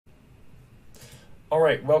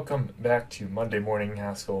Alright, welcome back to Monday Morning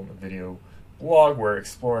Haskell video blog. We're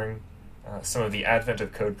exploring some of the advent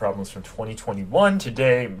of code problems from 2021.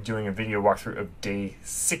 Today I'm doing a video walkthrough of day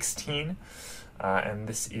 16, and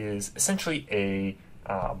this is essentially a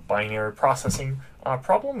binary processing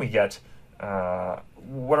problem. We get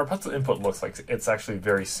what our puzzle input looks like. It's actually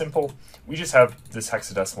very simple. We just have this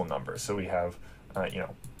hexadecimal number, so we have,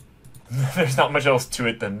 there's not much else to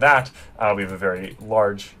it than that. We have a very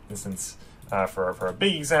large instance for a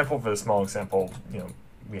big example. For the small example,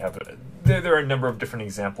 we have there are a number of different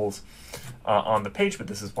examples on the page, but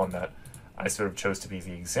this is one that I sort of chose to be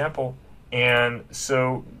the example. And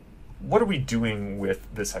so what are we doing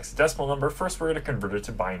with this hexadecimal number? First, we're going to convert it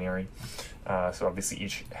to binary. So obviously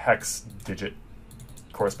each hex digit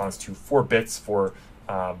corresponds to 4 bits for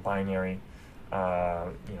binary,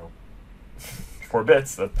 4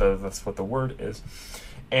 bits, that's what the word is.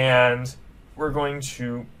 And we're going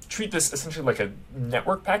to treat this essentially like a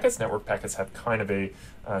network packets. Network packets have kind of a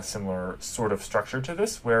similar sort of structure to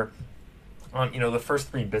this, where the first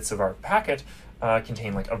 3 bits of our packet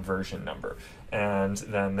contain like a version number, and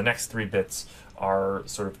then the next 3 bits are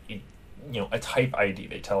sort of a type ID.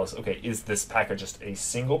 They tell us, okay, is this packet just a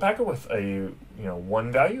single packet with a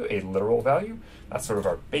one value, a literal value? That's sort of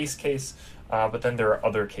our base case. But then there are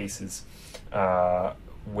other cases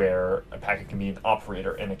where a packet can be an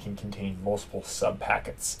operator and it can contain multiple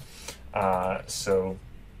sub-packets. There are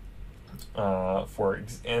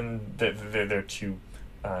 2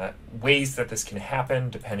 ways that this can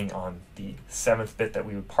happen depending on the 7th bit that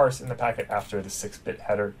we would parse in the packet after the 6-bit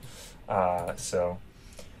header. If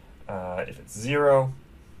it's 0,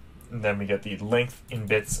 then we get the length in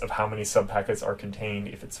bits of how many sub-packets are contained.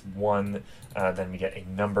 If it's 1, then we get a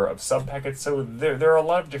number of sub-packets. So there are a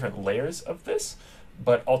lot of different layers of this,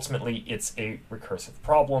 but ultimately it's a recursive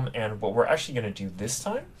problem. And what we're actually going to do this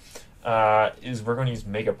time is we're going to use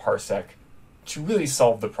megaparsec to really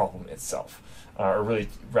solve the problem itself, or really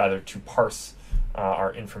rather to parse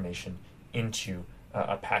our information into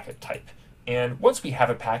a packet type. And once we have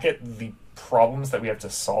a packet, the problems that we have to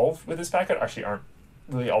solve with this packet actually aren't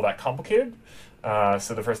really all that complicated.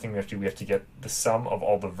 So the first thing we have to get the sum of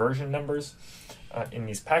all the version numbers in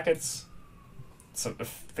these packets. It's a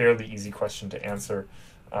fairly easy question to answer.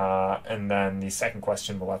 And then the second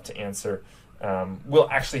question we'll have to answer, we'll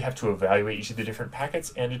actually have to evaluate each of the different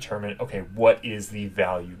packets and determine, okay, what is the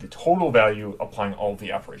value, the total value applying all of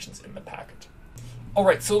the operations in the packet. All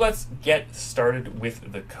right, so let's get started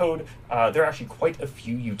with the code. There are actually quite a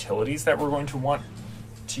few utilities that we're going to want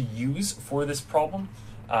to use for this problem,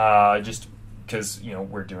 just because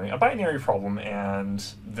we're doing a binary problem, and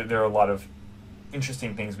there are a lot of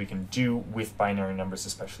interesting things we can do with binary numbers,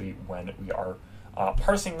 especially when we are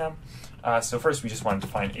parsing them. So first, we just want to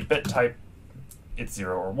define a bit type. It's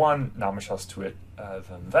 0 or 1, not much else to it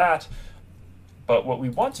than that. But what we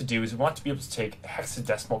want to do is we want to be able to take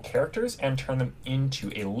hexadecimal characters and turn them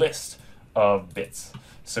into a list of bits.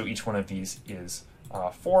 So each one of these is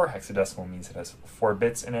 4. Hexadecimal means it has 4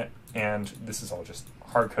 bits in it, and this is all just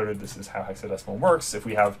hard-coded. This is how hexadecimal works. If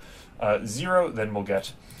we have 0, then we'll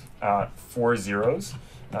get 4 zeros.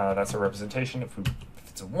 That's a representation. If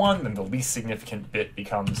it's a 1, then the least significant bit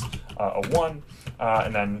becomes a 1,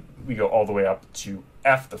 and then we go all the way up to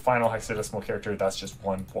F, the final hexadecimal character. That's just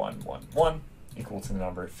 1, 1, 1, 1. Equal to the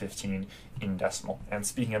number 15 in decimal. And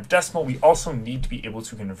speaking of decimal, we also need to be able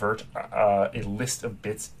to convert a list of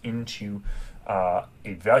bits into a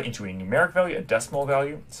numeric value, a decimal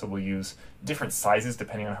value. So we'll use different sizes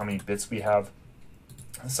depending on how many bits we have.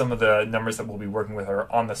 Some of the numbers that we'll be working with are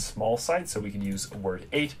on the small side, so we can use word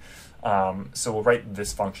 8. So we'll write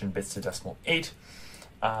this function bits to decimal 8.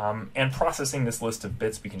 And processing this list of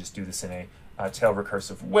bits, we can just do this in a tail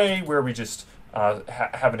recursive way, where we just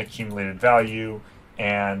have an accumulated value,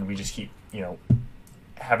 and we just keep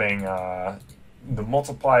having the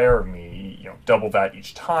multiplier, and we double that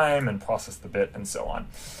each time and process the bit and so on.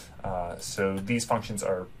 So these functions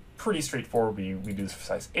are pretty straightforward. We do this for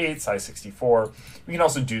size 8, size 64. We can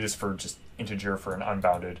also do this for just integer, for an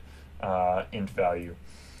unbounded int value,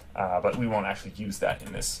 but we won't actually use that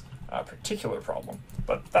in this particular problem.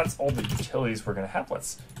 But that's all the utilities we're going to have.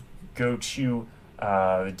 Let's go to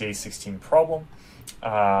the day 16 problem.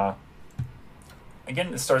 Again,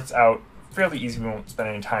 it starts out fairly easy. We won't spend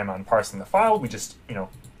any time on parsing the file. We just,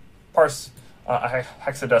 parse a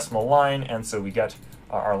hexadecimal line, and so we get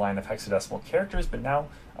our line of hexadecimal characters, but now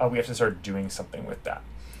we have to start doing something with that.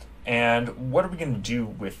 And what are we going to do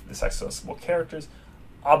with this hexadecimal characters?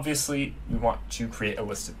 Obviously, we want to create a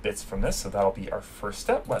list of bits from this, so that'll be our first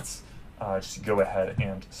step. Let's just go ahead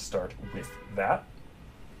and start with that.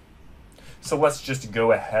 So let's just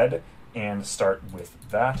go ahead and start with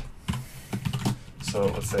that. So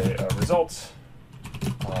let's say result.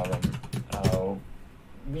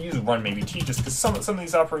 We use run maybe t just because some of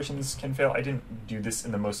these operations can fail. I didn't do this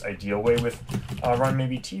in the most ideal way with run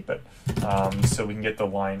maybe t, but so we can get the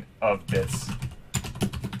line of bits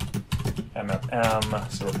MFM.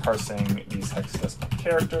 So we're parsing these hexadecimal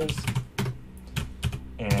characters.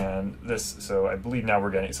 And this, so I believe now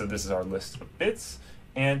we're getting, so this is our list of bits.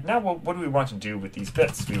 And now what do we want to do with these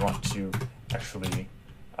bits? We want to actually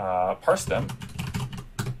parse them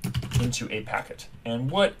into a packet. And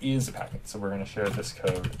what is a packet? So we're going to share this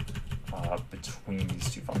code between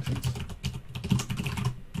these two functions.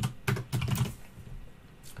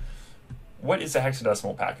 What is a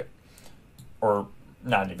hexadecimal packet? Or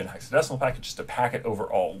not even a hexadecimal packet, just a packet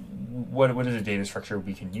overall. What is a data structure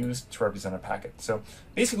we can use to represent a packet? So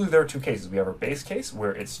basically there are two cases. We have our base case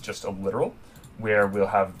where it's just a literal, where we'll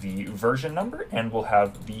have the version number and we'll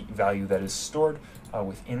have the value that is stored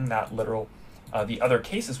within that literal. The other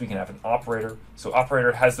case is we can have an operator. So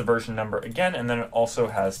operator has the version number again, and then it also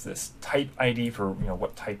has this type ID for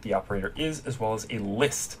what type the operator is, as well as a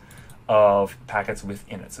list of packets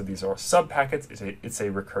within it. So these are sub packets. It's a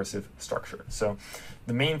recursive structure. So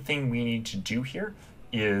the main thing we need to do here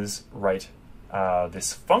is write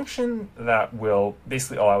this function that will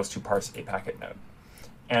basically allow us to parse a packet node.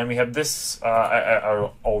 And we have this, I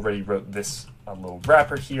already wrote this little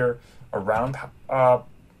wrapper here around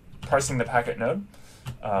parsing the packet node.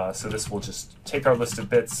 So this will just take our list of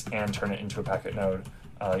bits and turn it into a packet node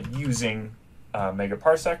using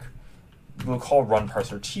megaparsec. We'll call run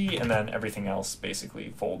parser t, and then everything else basically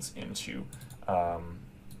folds into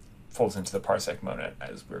the parsec monad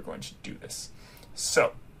as we're going to do this.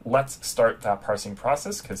 So let's start that parsing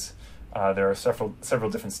process, because there are several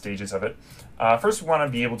different stages of it. First, we want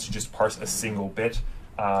to be able to just parse a single bit.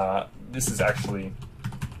 This is actually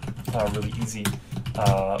really easy.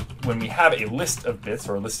 When we have a list of bits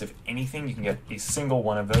or a list of anything, you can get a single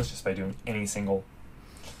one of those just by doing any single.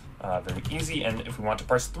 Very easy. And if we want to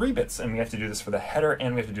parse 3 bits, and we have to do this for the header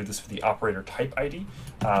and we have to do this for the operator type ID,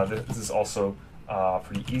 this is also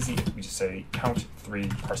pretty easy. We just say count 3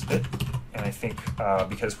 parse bit. And I think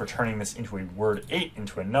because we're turning this into a word 8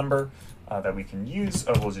 into a number that we can use,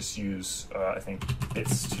 we'll just use, I think,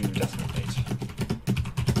 bits to decimal 8.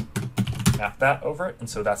 Map that over it. And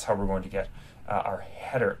so that's how we're going to get our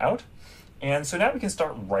header out. And so now we can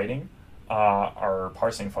start writing our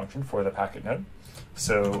parsing function for the packet node.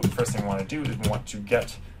 So the first thing we want to do is we want to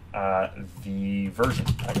get the version,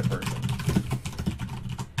 packet version.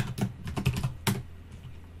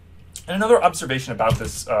 And another observation about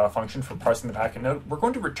this function for parsing the packet node, we're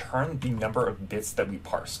going to return the number of bits that we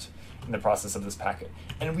parsed in the process of this packet.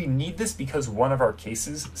 And we need this because one of our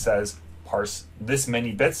cases says parse this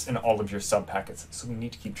many bits in all of your sub packets. So we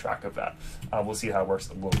need to keep track of that. We'll see how it works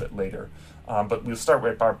a little bit later. But we'll start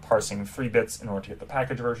with parsing 3 bits in order to get the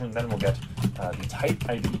package version. Then we'll get the type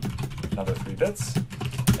ID, another 3 bits.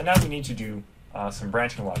 And now we need to do some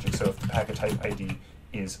branching logic. So if the packet type ID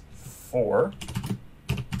is 4,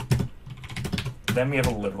 then we have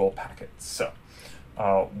a literal packet. So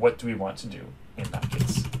what do we want to do in that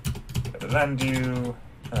case? We have a then do,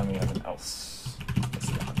 and then we have an else. This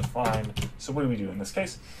is undefined. So what do we do in this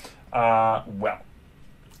case? Well,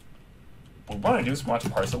 what we want to do is we want to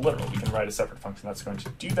parse a literal. We can write a separate function that's going to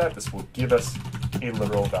do that. This will give us a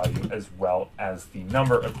literal value as well as the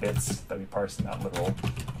number of bits that we parse in that literal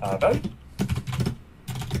value.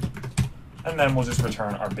 And then we'll just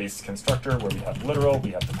return our base constructor where we have literal, we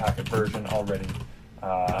have the packet version already,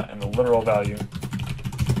 and the literal value.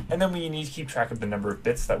 And then we need to keep track of the number of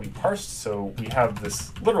bits that we parsed. So we have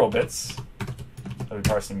this literal bits that we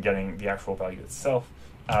parsed in getting the actual value itself.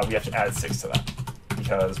 We have to add 6 to that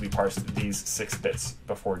because we parsed these 6 bits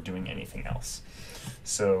before doing anything else.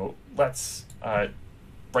 So let's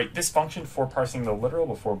write this function for parsing the literal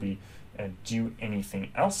before we do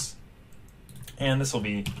anything else. And this will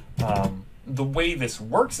be, the way this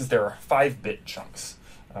works is there are 5-bit chunks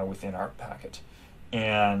within our packet.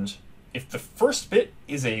 And if the first bit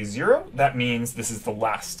is a 0, that means this is the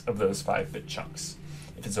last of those 5-bit chunks.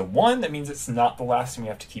 If it's a 1, that means it's not the last and we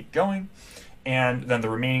have to keep going. And then the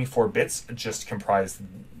remaining 4 bits just comprise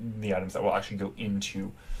the items that will actually go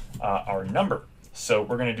into our number. So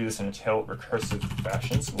we're going to do this in a tail recursive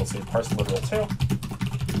fashion. So we'll say parse literal tail,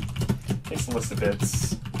 takes a list of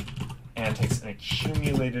bits, and takes an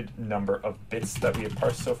accumulated number of bits that we have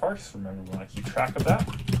parsed so far. So remember, we want to keep track of that.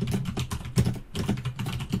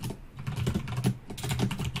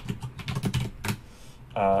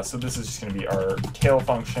 So this is just going to be our tail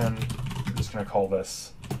function. We're just going to call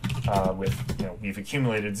this with, we've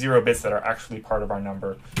accumulated 0 bits that are actually part of our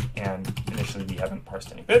number, and initially we haven't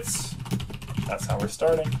parsed any bits. That's how we're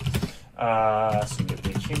starting. So we have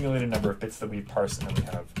the accumulated number of bits that we've parsed, and then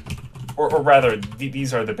we have, or rather,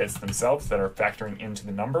 these are the bits themselves that are factoring into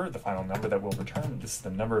the number, the final number that we'll return. This is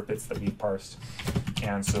the number of bits that we've parsed.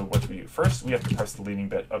 And so what do we do? First, we have to parse the leading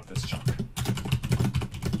bit of this chunk.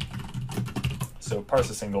 So parse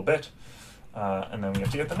a single bit, and then we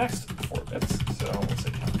have to get the next 4 bits. So we'll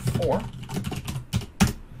say count 4.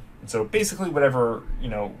 And so basically whatever,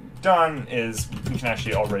 done is we can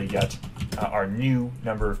actually already get our new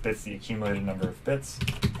number of bits, the accumulated number of bits.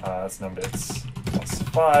 That's num bits plus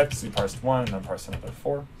 5, because we parsed 1 and then parsed another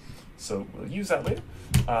 4. So we'll use that later.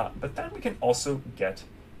 But then we can also get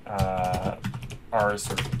our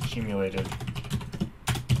sort of accumulated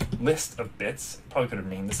list of bits. Probably could have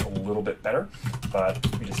named this a little bit better, but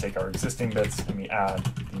we just take our existing bits and we add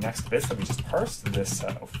the next bits that we just parsed, this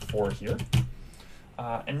set of 4 here.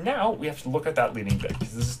 And now we have to look at that leading bit,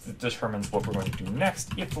 because this determines what we're going to do next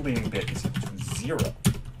if the leading bit is equal to 0.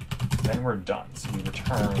 Then we're done. So we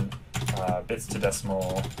return bits to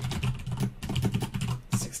decimal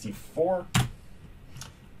 64.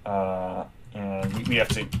 And we have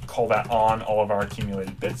to call that on all of our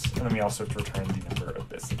accumulated bits, and then we also have to return the number of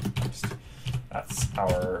bits that we parsed. That's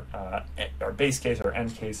our base case, our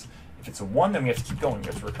end case. If it's a 1, then we have to keep going. We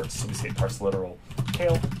have to recurse. So we say parse literal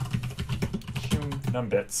tail, cum num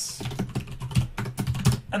bits,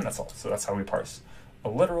 and that's all. So that's how we parse a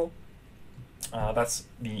literal. That's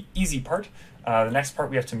the easy part. The next part,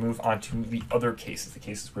 we have to move on to the other cases, the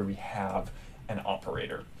cases where we have an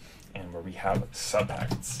operator and where we have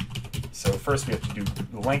subpackets. So first we have to do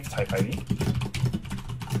the length type ID,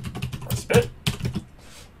 parse bit,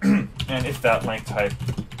 and if that length type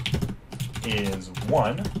is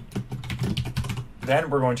 1, then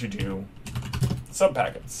we're going to do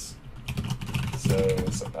subpackets. So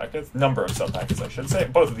subpackets, number of subpackets I should say.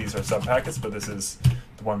 Both of these are subpackets, but this is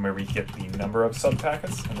the one where we get the number of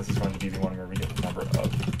subpackets, and this is going to be the one where we get the number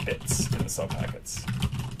of bits in the subpackets.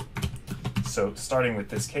 So starting with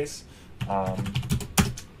this case, a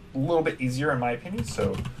little bit easier in my opinion.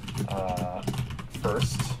 So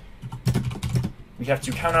first, we have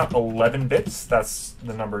to count out 11 bits. That's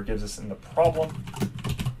the number it gives us in the problem.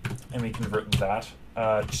 And we convert that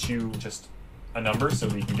to just a number so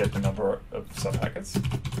we can get the number of subpackets.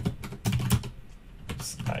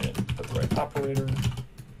 Oops, I didn't put the right operator.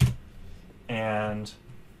 And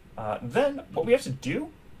then what we have to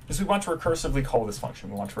do is we want to recursively call this function.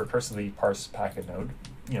 We want to recursively parse packet node,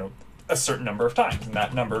 a certain number of times, and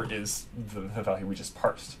that number is the value we just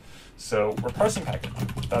parsed. So we're parsing packet node.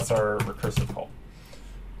 That's our recursive call.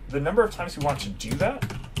 The number of times we want to do that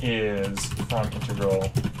is from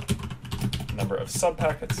integral number of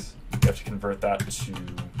subpackets. We have to convert that to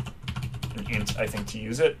an int, I think, to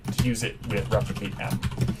use it with replicate m.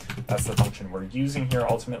 That's the function we're using here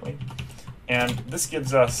ultimately. And this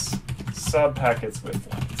gives us subpackets with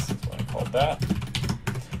lengths, is what I called that.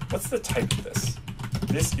 What's the type of this?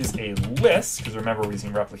 This is a list, because remember we're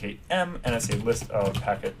using replicate m, and it's a list of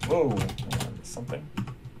packet, something,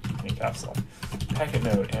 in caps lock, packet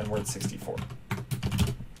node and word 64.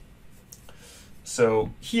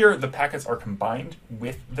 So here the packets are combined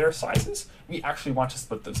with their sizes. We actually want to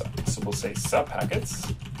split those up. So we'll say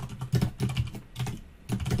subpackets,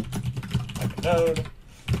 packet node,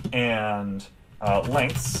 and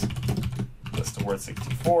lengths, list of word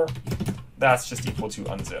 64. That's just equal to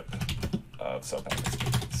unzip of subpackets.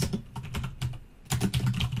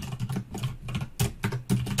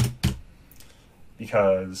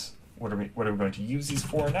 Because what are we going to use these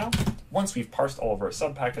for now? Once we've parsed all of our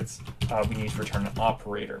subpackets, we need to return an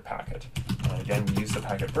operator packet. And again, we use the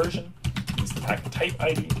packet version, use the packet type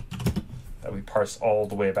ID that we parse all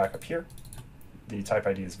the way back up here. The type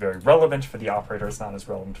ID is very relevant for the operator. It's not as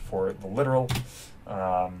relevant for the literal.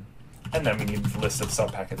 And then we need the list of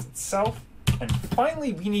subpackets itself. And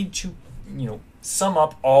finally, we need to sum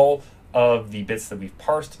up all of the bits that we've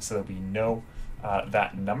parsed so that we know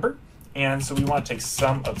that number. And so we want to take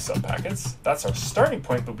sum of subpackets. That's our starting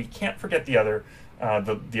point, but we can't forget the other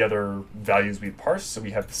values we've parsed. So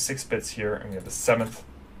we have the 6 bits here, and we have the 7th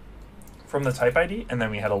from the type ID, and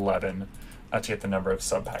then we had 11 to get the number of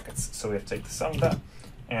subpackets. So we have to take the sum of that,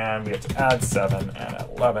 and we have to add 7, and at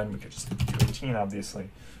 11, we could just do 18, obviously.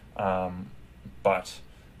 But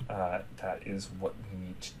that is what we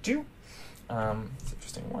need to do. It's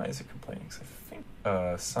interesting. Why is it complaining? Because I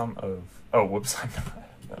think sum of... Oh, whoops.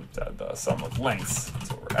 The sum of lengths. That's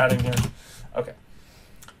what we're adding here. Okay,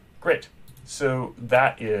 great. So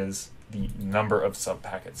that is the number of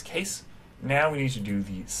subpackets case. Now we need to do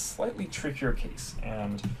the slightly trickier case.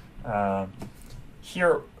 And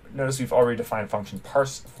here, notice we've already defined function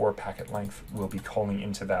parse for packet length. We'll be calling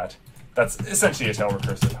into that. That's essentially a tail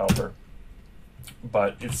recursive helper.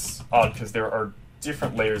 But it's odd because there are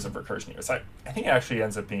different layers of recursion here. So I think it actually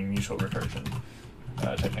ends up being mutual recursion,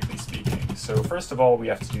 technically speaking. So first of all, we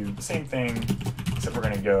have to do the same thing, except we're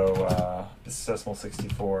going to go decimal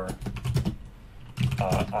 64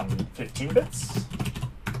 on 15 bits.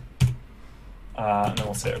 And then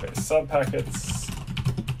we'll say, okay, subpackets.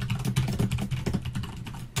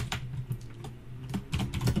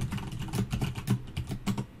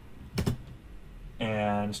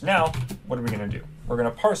 And now, what are we going to do? We're going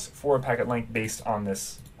to parse for packet length based on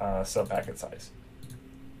this subpacket size.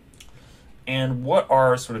 And what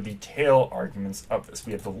are sort of the tail arguments of this?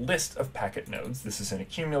 We have the list of packet nodes. This is an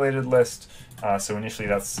accumulated list, so initially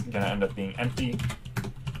that's going to end up being empty.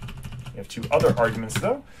 We have two other arguments,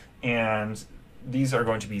 though, and these are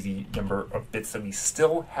going to be the number of bits that we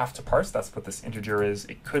still have to parse. That's what this integer is.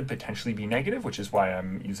 It could potentially be negative, which is why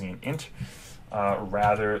I'm using an int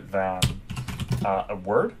rather than a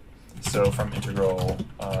word. So from integral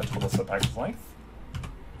total subpacket length.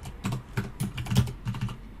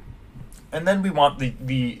 And then we want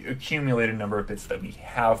the accumulated number of bits that we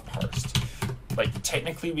have parsed. Like,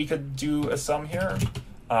 technically we could do a sum here,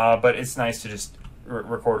 but it's nice to just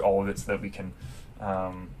record all of it so that we can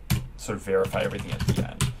sort of verify everything at the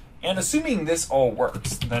end. And assuming this all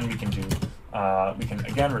works, then we can do, we can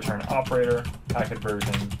again return operator, packet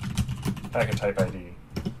version, packet type ID,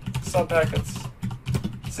 subpackets,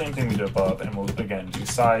 same thing we did above, and we'll again do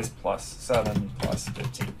size plus 7 plus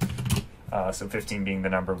 15. So 15 being the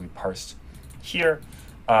number we parsed here.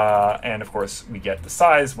 And of course, we get the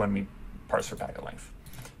size when we parse for packet length.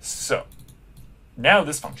 So now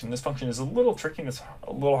this function is a little tricky and it's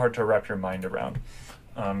a little hard to wrap your mind around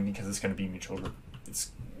because it's going to be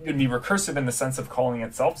it's going to be recursive in the sense of calling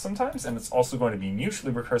itself sometimes, and it's also going to be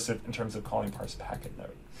mutually recursive in terms of calling parse packet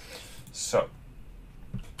node. So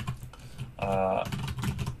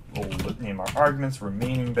we'll name our arguments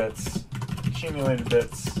remaining bits, accumulated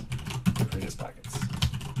bits, previous packets.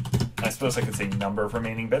 I suppose I could say number of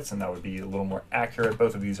remaining bits, and that would be a little more accurate.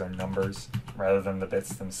 Both of these are numbers rather than the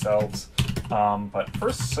bits themselves. But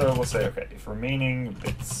first, so we'll say, okay, if remaining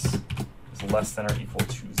bits is less than or equal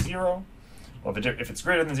to 0, well, if it's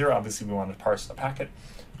greater than 0, obviously we want to parse the packet.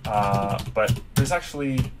 But there's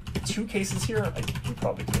actually two cases here. We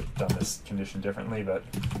probably could have done this condition differently, but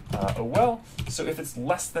oh well. So if it's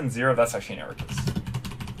less than 0, that's actually an error case.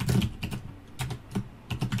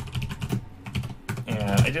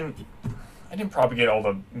 And I didn't propagate all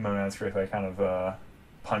the monads correctly. I kind of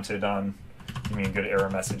punted on giving a good error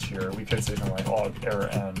message here. We could say something like log error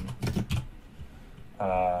n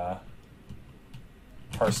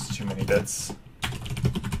parsed too many bits.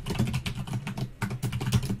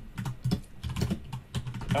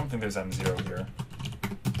 I don't think there's M0 here.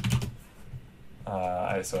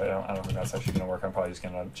 So I don't think that's actually going to work. I'm probably just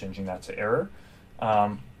going to end up changing that to error.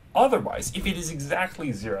 Otherwise, if it is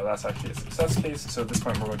exactly 0, that's actually a success case. So at this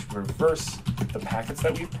point, we're going to reverse the packets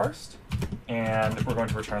that we've parsed, and we're going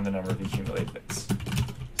to return the number of accumulated bits.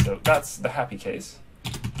 So that's the happy case.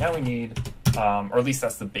 Now we need, or at least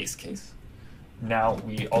that's the base case. Now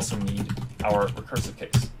we also need our recursive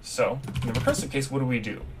case. So in the recursive case, what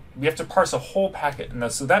do? We have to parse a whole packet,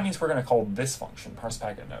 and so that means we're going to call this function parse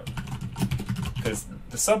packet node, because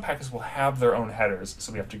the subpackets will have their own headers,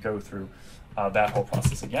 so we have to go through that whole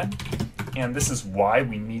process again. And this is why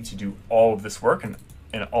we need to do all of this work and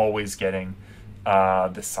always getting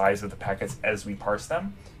the size of the packets as we parse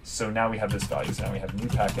them. So now we have this value. So now we have new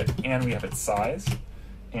packet and we have its size,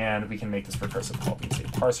 and we can make this recursive call. We can say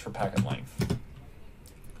parse for packet length.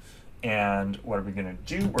 And what are we going to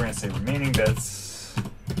do? We're going to say remaining bits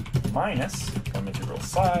minus from integral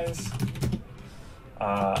size,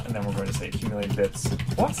 and then we're going to say accumulated bits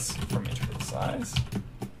plus from integral size.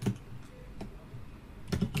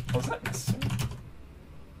 Oh, is that necessary?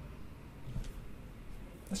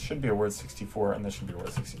 This should be a word 64, and this should be a word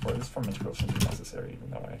 64. This from integral shouldn't be necessary, even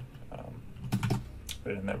though I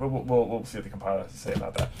put it in there. But we'll see what the compiler has to say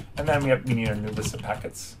about that. And then we need a new list of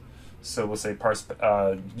packets. So we'll say parse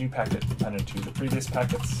new packet appended to the previous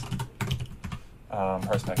packets.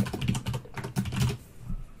 Parse packet.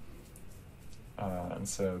 And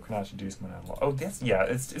so cannot deduce monad law. Oh, that's, yeah,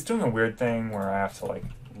 it's doing a weird thing where I have to like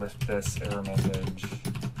lift this error message.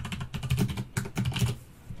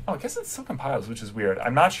 Oh, I guess it still compiles, which is weird.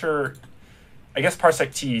 I'm not sure. I guess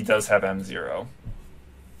parsec t does have M0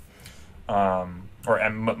 or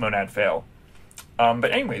monad fail. But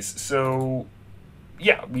anyways, so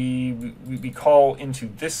yeah, we call into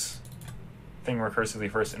this thing recursively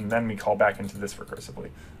first, and then we call back into this recursively.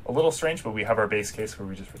 A little strange, but we have our base case where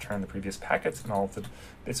we just return the previous packets and all of the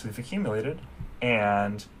bits we've accumulated,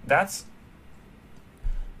 and that's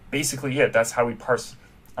basically it. That's how we parse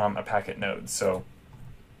a packet node. So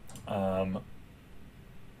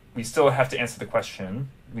we still have to answer the question.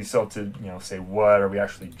 We still have to say what are we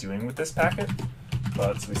actually doing with this packet.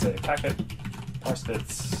 But so we say packet parse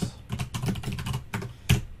bits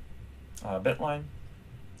bit line,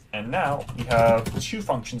 and now we have two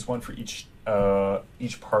functions, one for each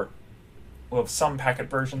part. We'll have some packet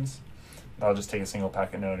versions. I'll just take a single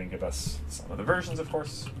packet node and give us some of the versions, of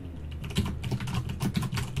course.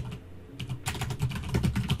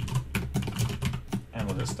 And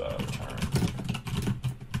we'll just return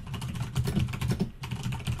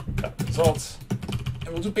that results.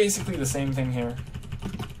 And we'll do basically the same thing here,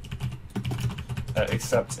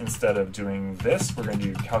 except instead of doing this, we're going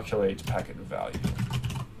to do calculate packet value.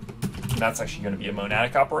 And that's actually going to be a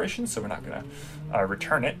monadic operation, so we're not going to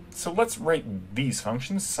return it. So let's write these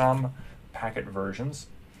functions, some packet versions.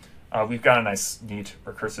 We've got a nice, neat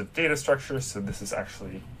recursive data structure, so this is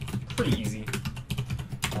actually pretty easy.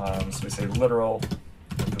 So we say literal,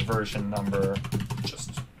 the version number,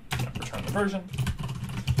 just return the version.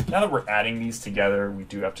 Now that we're adding these together, we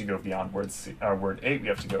do have to go beyond word 8. We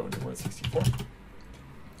have to go into word 64.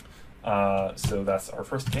 So that's our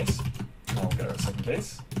first case. Now we'll get our second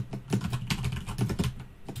case.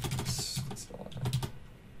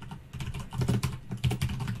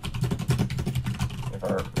 We have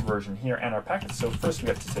our version here and our packet. So first we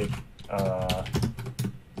have to take,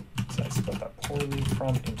 so I spelled that poorly,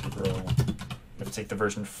 from integral. We have to take the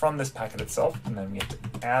version from this packet itself, and then we have to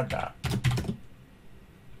add that.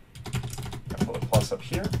 Put a plus up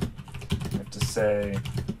here. We have to say,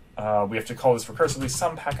 we have to call this recursively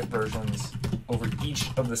some packet versions over each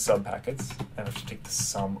of the subpackets, and we have to take the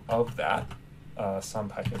sum of that, some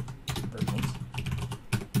packet versions.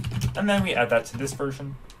 And then we add that to this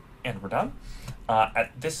version, and we're done.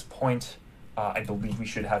 At this point, I believe we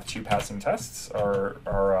should have two passing tests, or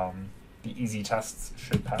the easy tests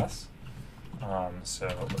should pass. So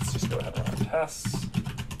let's just go ahead and run tests.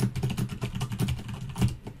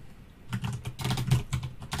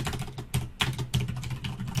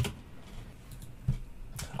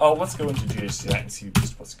 Oh, let's go into GHCI and see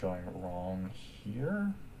just what's going wrong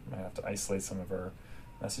here. Might have to isolate some of our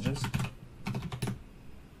messages.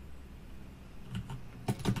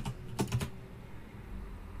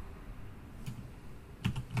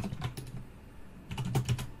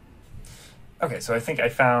 Okay, so I think I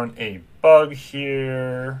found a bug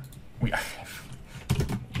here. We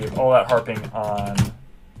have all that harping on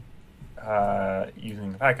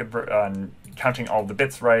using the packet on counting all the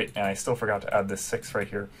bits right, and I still forgot to add this 6 right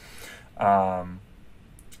here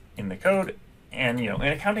in the code. And in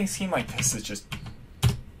a counting scheme like this, it's just,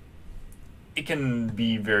 it can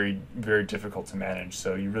be very, very difficult to manage.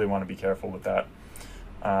 So you really want to be careful with that.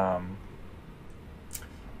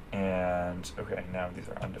 And okay, now these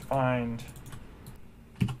are undefined.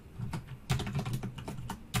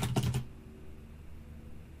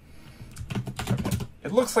 Okay,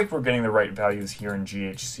 it looks like we're getting the right values here in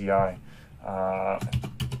GHCI.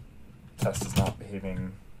 Test is not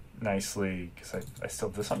behaving nicely because I still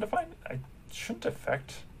have this undefined. I shouldn't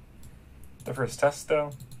affect the first test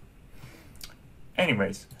though.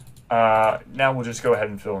 Anyways, now we'll just go ahead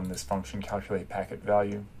and fill in this function, calculate packet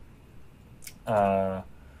value.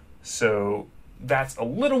 So that's a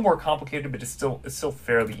little more complicated, but it's still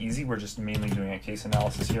fairly easy. We're just mainly doing a case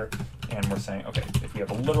analysis here, and we're saying, okay, if we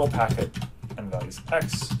have a literal packet and the value is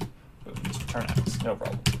x, we just return x, no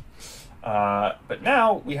problem. But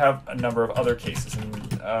now we have a number of other cases, and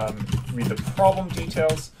read the problem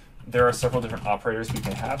details. There are several different operators we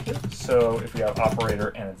can have here. So if we have operator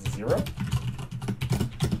and it's 0,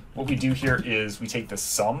 what we do here is we take the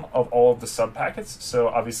sum of all of the subpackets. So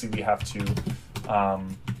obviously we have to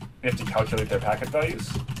calculate their packet values.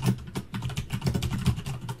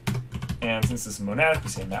 And since this is monadic, we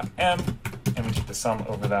say map m, and we take the sum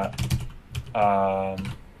over that.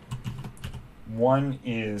 1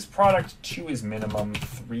 is product, 2 is minimum,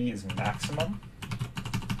 3 is maximum.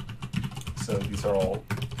 So these are all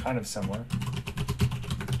kind of similar.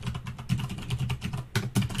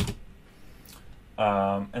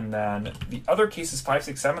 And then the other cases, 5,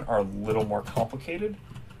 6, 7, are a little more complicated.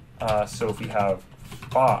 So if we have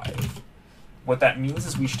 5, what that means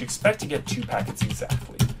is we should expect to get 2 packets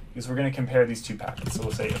exactly, because we're going to compare these 2 packets. So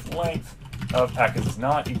we'll say if length of packets is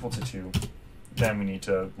not equal to 2, then we need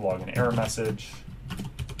to log an error message.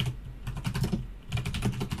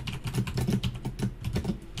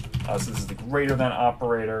 So this is the greater than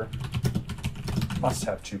operator. Must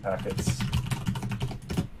have 2 packets.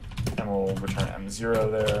 and we'll return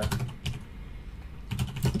M0 there.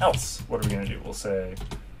 Else, what are we going to do? We'll say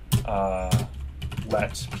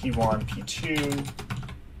let P1, P2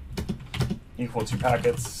 equal to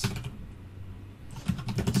packets.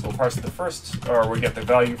 So we'll parse the first, or we get the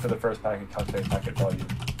value for the first packet, calculate packet value.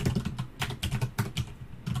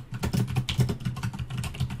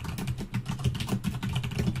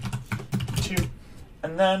 P2.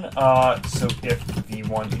 And then, so if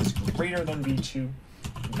V1 is greater than V2,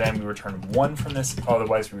 then we return 1 from this,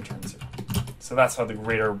 otherwise we return 0. So that's how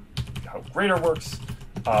how greater works.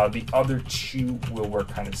 The other two will work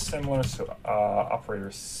kind of similar. So operator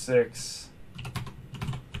 6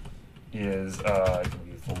 is going to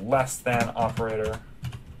be the less than operator.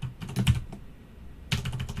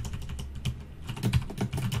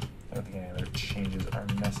 I don't think any other changes are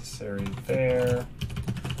necessary there.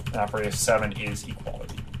 And operator 7 is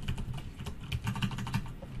equality.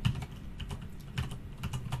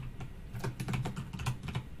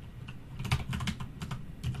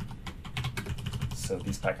 So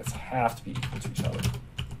these packets have to be equal to each other.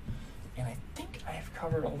 And I think I have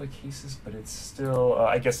covered all the cases, but it's still,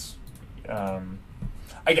 I guess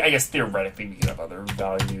theoretically we could have other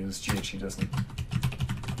values. GHE doesn't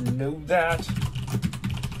know that.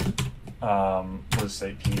 We'll just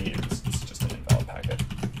say P is just an invalid packet.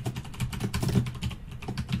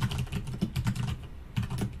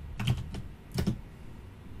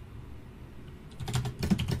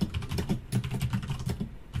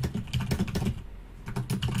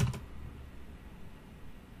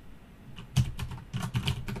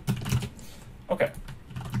 Okay,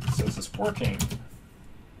 so is this working?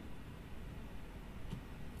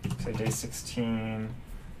 Say day 16,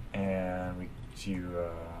 and we do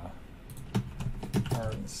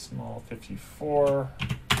hard and small 54,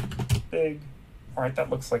 big. All right, that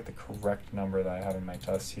looks like the correct number that I have in my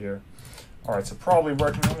test here. All right, so probably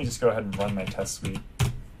working. Let me just go ahead and run my test suite.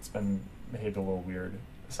 It's been behaved a little weird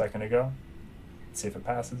a second ago. Let's see if it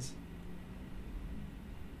passes.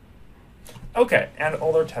 Okay, and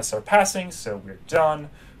all our tests are passing, so we're done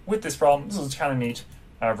with this problem. This is kind of neat.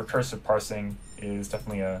 Recursive parsing is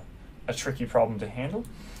definitely a tricky problem to handle.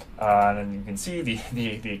 And then you can see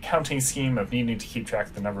the accounting scheme of needing to keep track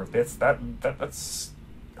of the number of bits. That's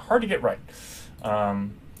hard to get right.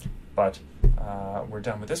 But we're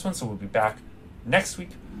done with this one, so we'll be back next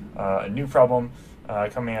week. A new problem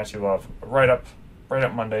coming at you of right up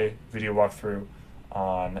Monday, video walkthrough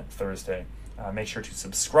on Thursday. Make sure to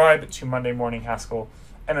subscribe to Monday Morning Haskell,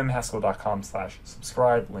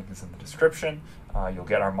 mmhaskell.com/subscribe. Link is in the description. You'll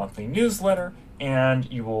get our monthly newsletter, and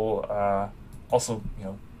you will also,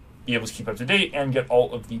 be able to keep up to date and get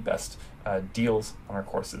all of the best deals on our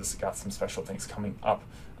courses. Got some special things coming up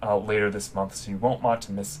later this month, so you won't want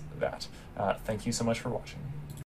to miss that. Thank you so much for watching.